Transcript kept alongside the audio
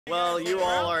Well, you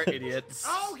all are idiots.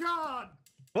 Oh god!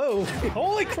 Whoa!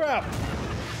 Holy crap!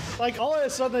 Like all of a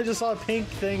sudden, I just saw a pink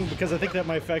thing because I think that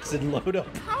my effects didn't load up.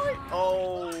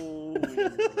 Oh.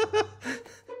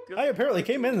 I apparently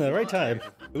came in at the right time.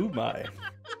 Ooh my!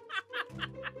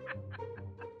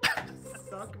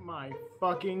 Suck my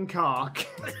fucking cock.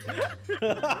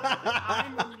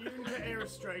 I'm immune to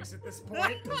airstrikes at this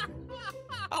point.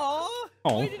 Aww! Oh.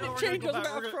 Why did it change us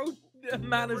about throw a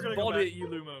man's body at you,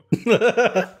 Lumo?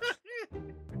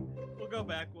 We'll go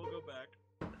back. We'll go back.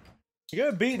 You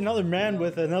gotta beat another man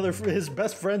with his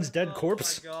best friend's dead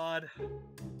corpse. Oh my god.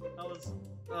 That was.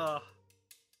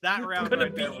 That round. I'm gonna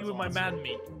right there beat you was with my awesome. man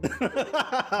meat.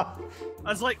 I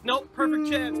was like, nope, perfect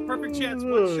chance, perfect chance.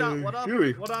 One shot.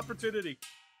 What opportunity?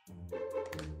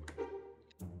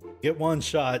 Get one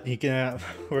shot, you can have.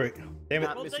 Wait, damn it!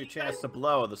 Not miss your chance to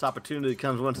blow. This opportunity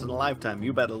comes once in a lifetime.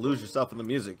 You better lose yourself in the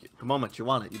music. The moment you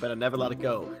want it, you better never let it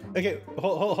go. Okay,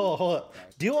 hold up.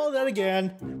 Do all that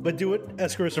again, but do it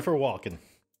as Christopher Walken.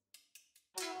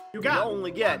 You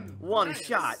only get one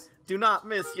shot. Do not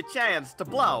miss your chance to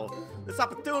blow. This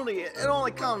opportunity, it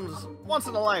only comes once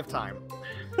in a lifetime.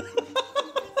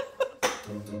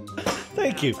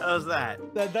 Thank you. How's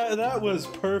that? That was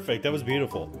perfect. That was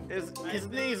beautiful. His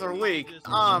knees are weak.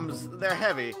 Arms, they're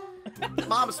heavy.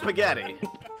 Mom's spaghetti.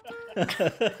 There's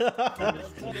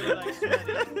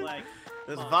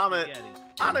vomit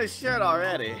on his shirt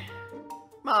already.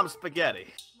 Mom's spaghetti.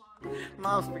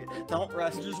 Mom's spaghetti. Don't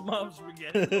rush. Just mom's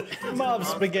spaghetti. Mom's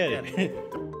spaghetti.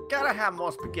 Gotta have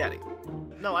more spaghetti.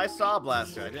 No, I saw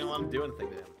Blaster. I didn't want to do anything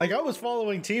to him. Like, I was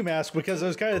following T-Mask because I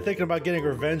was kind of thinking about getting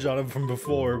revenge on him from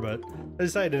before, but I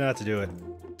decided not to do it.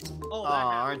 Oh,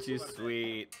 aren't you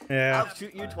sweet? Yeah. I'll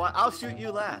shoot you twice. I'll shoot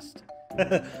you last.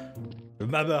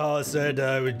 Remember how I said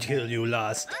I would kill you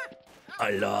last?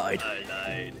 I lied.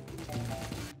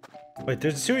 Wait,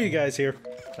 there's two of you guys here.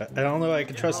 I don't know if I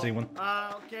can trust anyone.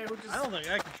 Okay, who just... I don't think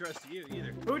I can trust you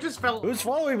either. Who just fell... Who's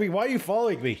following me? Why are you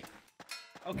following me?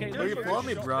 Okay, Where you following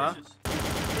me, bruh?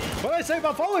 What did I say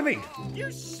about following me?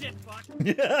 You shit fuck.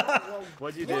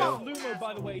 What'd you do? Well, Lumo,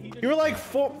 by the way, he just... You were like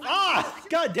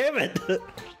God damn it!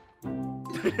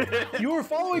 You were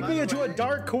following me into a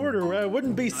dark corner where I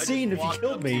wouldn't be seen if you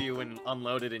killed me. You and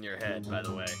unloaded in your head, by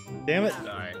the way. Damn it!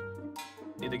 Sorry.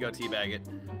 Need to go teabag it.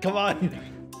 Come on!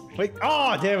 Wait!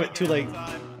 Oh, damn it! Too late.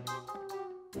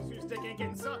 Whose dick ain't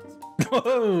getting sucked?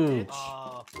 Whoa!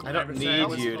 I don't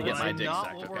need you to get my dick not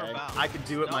sucked, what we're okay? about. I could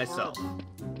do it Not myself.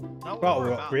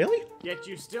 Oh, really? Yet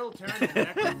you still turn to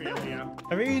necrophilia.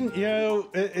 I mean,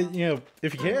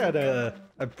 if you can,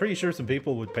 I'm pretty sure some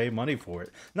people would pay money for it.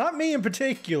 Not me in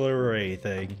particular or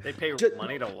anything. They pay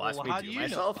money to watch me do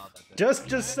myself? Just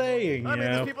saying, I mean,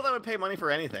 there's people that would pay money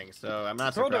for anything, so I'm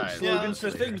not surprised. Product slogans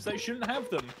for things that shouldn't have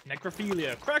them.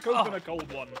 Necrophilia. Crack open a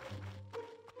cold one.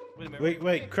 Wait,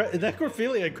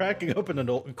 necrophilia cracking open a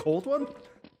cold one?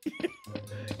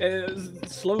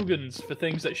 Slogans for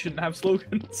things that shouldn't have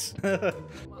slogans.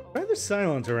 Rather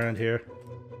silent around here.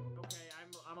 Okay,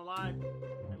 I'm alive.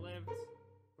 I lived.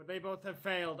 But they both have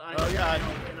failed. Oh god.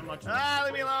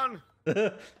 Leave me alone!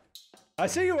 I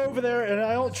see you over there, and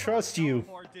I don't trust you.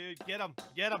 Poor dude, get him,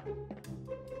 get him.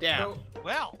 Yeah. So,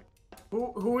 Well.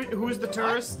 who's the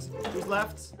tourist? Who's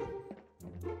left?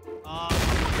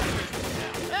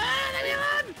 Leave me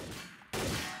alone!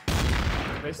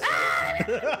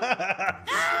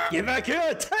 Get back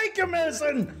here! Take your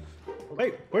medicine!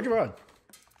 Wait, where'd you run?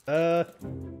 Huh.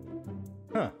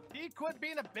 He quit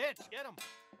being a bitch. Get him.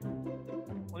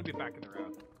 Let me be back in the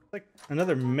round. Like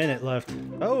another minute left.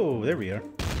 Oh, there we are.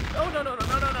 Oh no.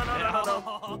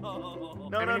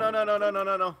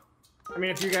 No. I mean,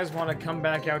 if you guys want to come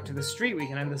back out to the street, we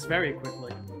can end this very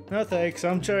quickly. No thanks,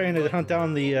 I'm trying to hunt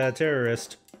down the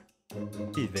terrorist.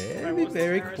 Be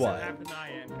very quiet.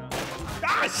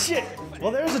 Ah, shit!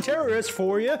 Well, there's a terrorist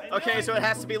for you. Okay, so it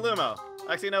has to be Lumo.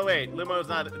 Actually, no, wait. Lumo's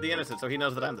not the innocent, so he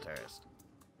knows that I'm the terrorist.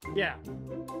 Yeah.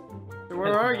 So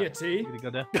where are you, T?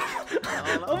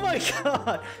 Oh my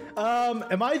god!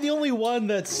 Am I the only one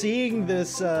that's seeing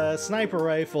this sniper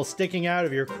rifle sticking out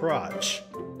of your crotch?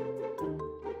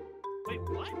 Wait,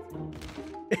 what?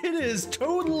 It is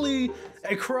totally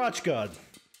a crotch gun.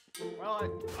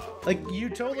 Well, Like, you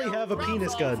totally have a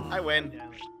penis gun. I win.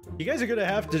 You guys are gonna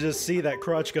have to just see that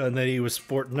crotch gun that he was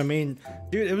sporting. I mean,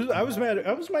 dude, I was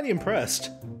mighty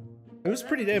impressed. It was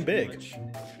pretty damn big.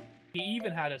 He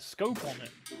even had a scope on it.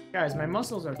 guys, my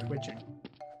muscles are twitching.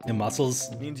 The muscles.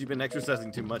 Means you've been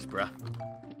exercising too much, bruh.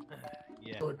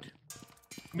 Yeah. Good.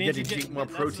 You gotta eat more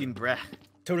protein, bruh.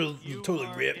 Totally You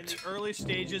are ripped. in the early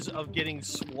stages of getting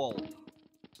swole.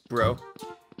 Bro.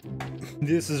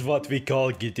 This is what we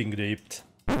call getting raped.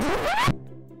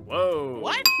 Whoa.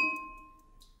 What?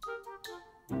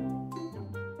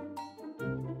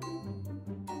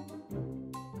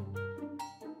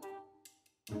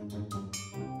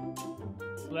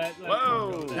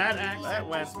 Whoa! That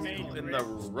went in the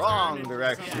wrong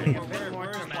direction.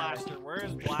 Where's Blaster?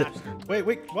 Where's Blaster? Wait,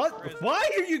 what? Why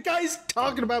are you guys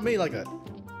talking about me like that?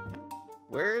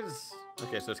 Where's...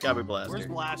 Okay, so it's gotta be Blaster. Where's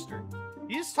Blaster?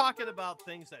 He's talking about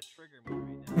things that trigger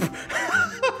me right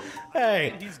now.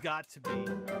 Hey. He's got to be.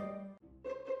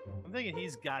 I'm thinking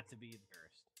he's got to be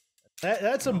first.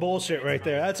 That's some bullshit right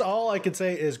there. That's all I can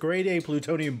say is grade A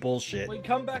plutonium bullshit. Wait,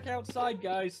 come back outside,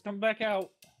 guys. Come back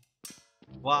out.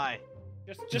 Why?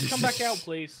 Just come back out,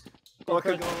 please. What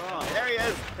could go wrong? There he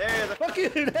is! There he is!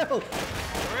 Fucking hell!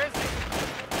 Where is he?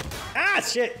 Ah,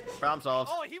 shit! Problem solved.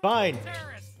 Oh, he Fine. was a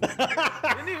terrorist.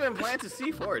 I didn't even plant a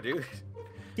C4, dude.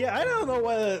 Yeah, I don't know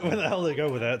where the hell to go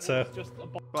with that, so...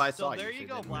 Well, I So saw there you you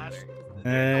go, didn't Blaster. matter.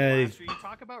 There you go, Blaster. You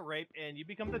talk about rape, and you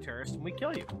become the terrorist, and we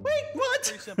kill you. Wait, what?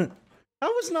 Very simple. I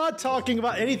was not talking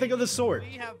about anything of the sort.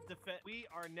 We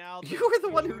are now. You were the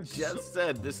one who just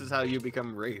said this is how you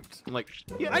become raped. I'm like,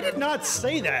 yeah, I did not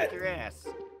say that. Your ass.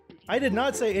 I did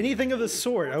not say anything of the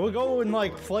sort. I will go and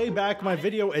like play back my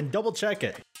video and double check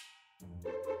it.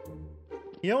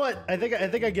 You know what? I think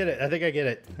I get it. I think I get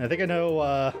it. I think I know.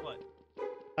 What?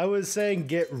 I was saying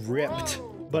get ripped,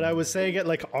 but I was saying it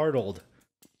like Arnold.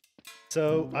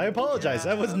 So I apologize.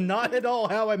 That was not at all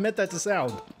how I meant that to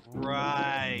sound.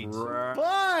 Right.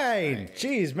 Fine.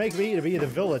 Jeez, make me to be the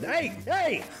villain.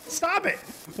 Hey, stop it!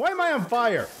 Why am I on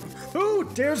fire? Who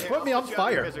dares put me on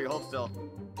fire? Misery, hold still.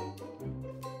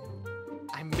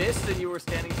 I missed and you were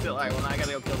standing still. Alright, well now I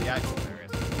gotta go kill the actual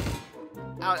terrorist.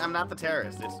 I'm not the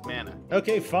terrorist, it's Mana.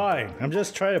 Okay, fine. I'm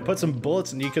just trying to put some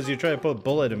bullets in you because you're trying to put a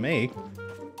bullet in me.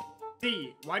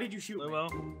 Z, why did you shoot me?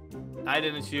 Well, I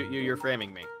didn't shoot you, you're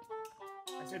framing me.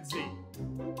 I said Z.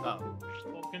 Oh.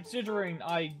 Well, considering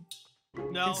I...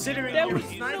 no. Considering There your was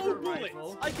sniper no bullets.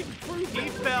 rifle. I can prove He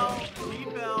it. fell.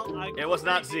 It was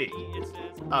not Z. It says,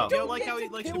 Oh. You know, like how he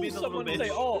likes to be the little someone and bitch.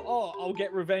 say, oh, I'll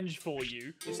get revenge for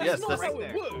you. Yes, That's not that's how right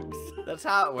it works. That's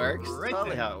how it works. Right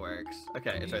Totally there. how it works.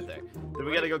 Okay, it's right there. Then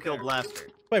we gotta go kill Blaster.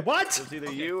 Wait, what? It's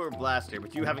either you or Blaster,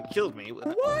 but you haven't killed me.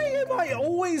 Why am I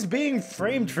always being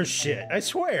framed for shit? I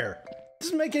swear.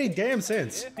 Doesn't make any damn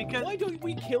sense. Because Why don't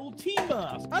we kill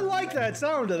T-Mask? I like that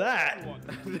sound of that.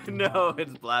 No,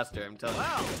 it's Blaster, I'm telling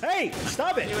wow. Hey,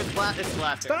 stop it. you. It's Blaster.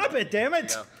 Stop it, damn it.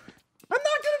 Go. I'm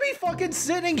not gonna be fucking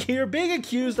sitting here being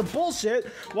accused of bullshit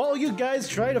while you guys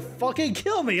try to fucking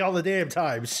kill me all the damn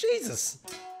time. Jesus.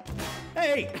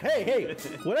 Hey,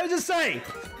 what'd I just say?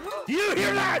 Do you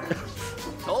hear that?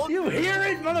 Told You hear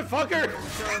it, motherfucker?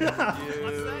 What's that?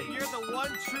 You're the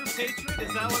one true patriot?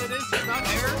 Is that what it is? It's not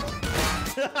air?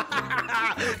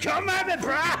 Come at me,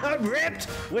 bro! I'm ripped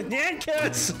with Nyan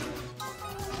Cats.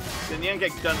 The Nyan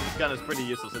Cat gun is pretty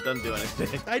useless, it doesn't do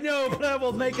anything. I know, but I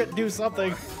will make it do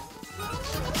something.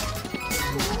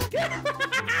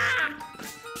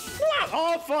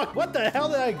 Oh fuck! What the hell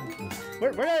did I?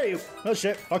 Where are you? Oh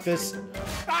shit! Fuck this!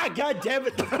 Ah, god damn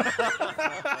it! I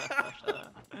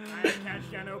catch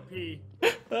down OP.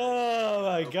 Oh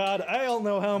my god! I don't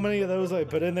know how many of those I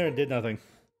put in there and did nothing.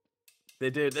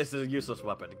 This is a useless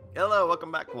weapon. Hello,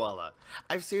 welcome back, Koala.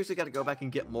 I've seriously got to go back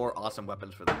and get more awesome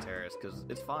weapons for the terrorists, because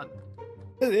it's fun.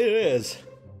 It is.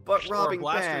 But robbing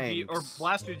Blaster, banks...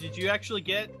 Blaster, did you get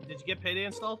Payday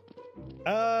installed?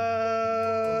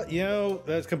 You know,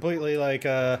 that's completely like,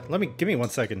 give me 1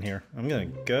 second here. I'm gonna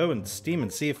go and Steam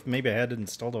and see if maybe I had it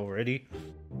installed already.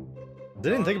 I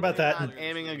didn't think about that. I'm not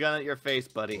aiming a gun at your face,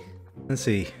 buddy. Let's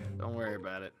see. Don't worry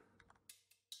about it.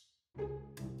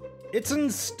 It's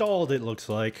installed, it looks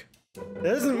like. That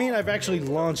doesn't mean I've actually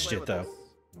launched it, though.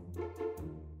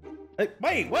 Hey,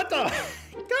 wait, what the?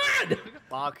 God!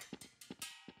 Fuck.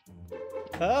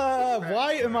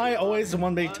 Why am I always the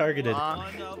one being targeted?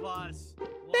 One of us.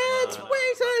 That's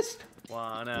racist!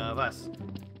 One of us.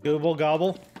 Gooble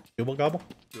gobble. Gooble gobble.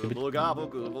 Google gobble,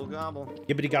 google gobble.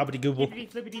 Gibbity gobbity gooble. Flippity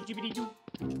flippity jibbity doo.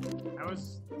 That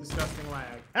was disgusting lag.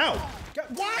 Ow! God,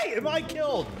 why am I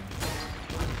killed?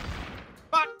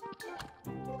 Fuck!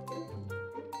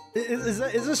 Is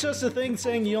this just a thing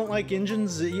saying you don't like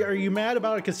engines? Are you mad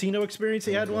about a casino experience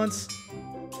you had once?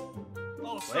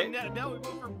 Oh, so Wait. now we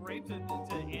move from rape to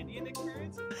Indian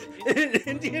experience?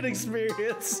 Indian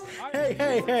experience.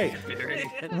 Hey.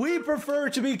 We prefer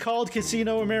to be called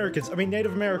Casino Americans. I mean,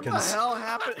 Native What the Americans. hell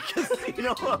happened?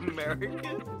 Casino Americans?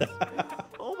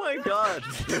 Oh my god.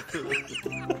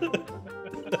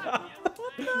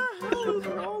 What the hell is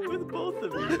wrong with both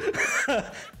of you?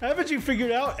 Haven't you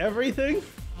figured out everything?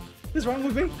 What is wrong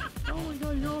with me? Oh my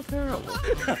god, you're all terrible.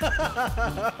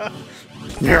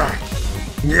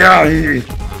 Yeah,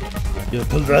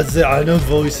 I know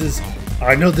voices.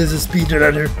 I know there's a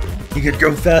speedrunner. He could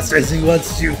go fast as he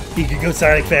wants to. He could go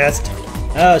Sonic fast.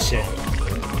 Oh shit.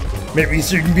 Maybe you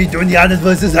shouldn't be doing the honest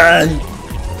voices, huh?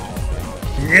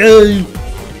 No!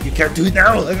 You can't do it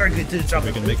now! I gotta get to the shop.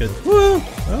 We can make it. Whoa!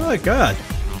 Oh my god!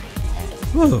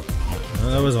 Whoa!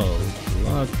 That was a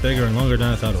lot bigger and longer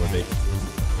than I thought it would be.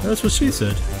 That's what she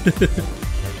said.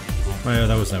 Oh yeah,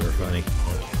 that was never funny.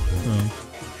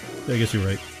 I guess you're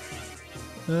right.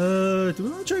 Do we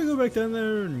want to try to go back down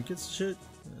there and get some shit?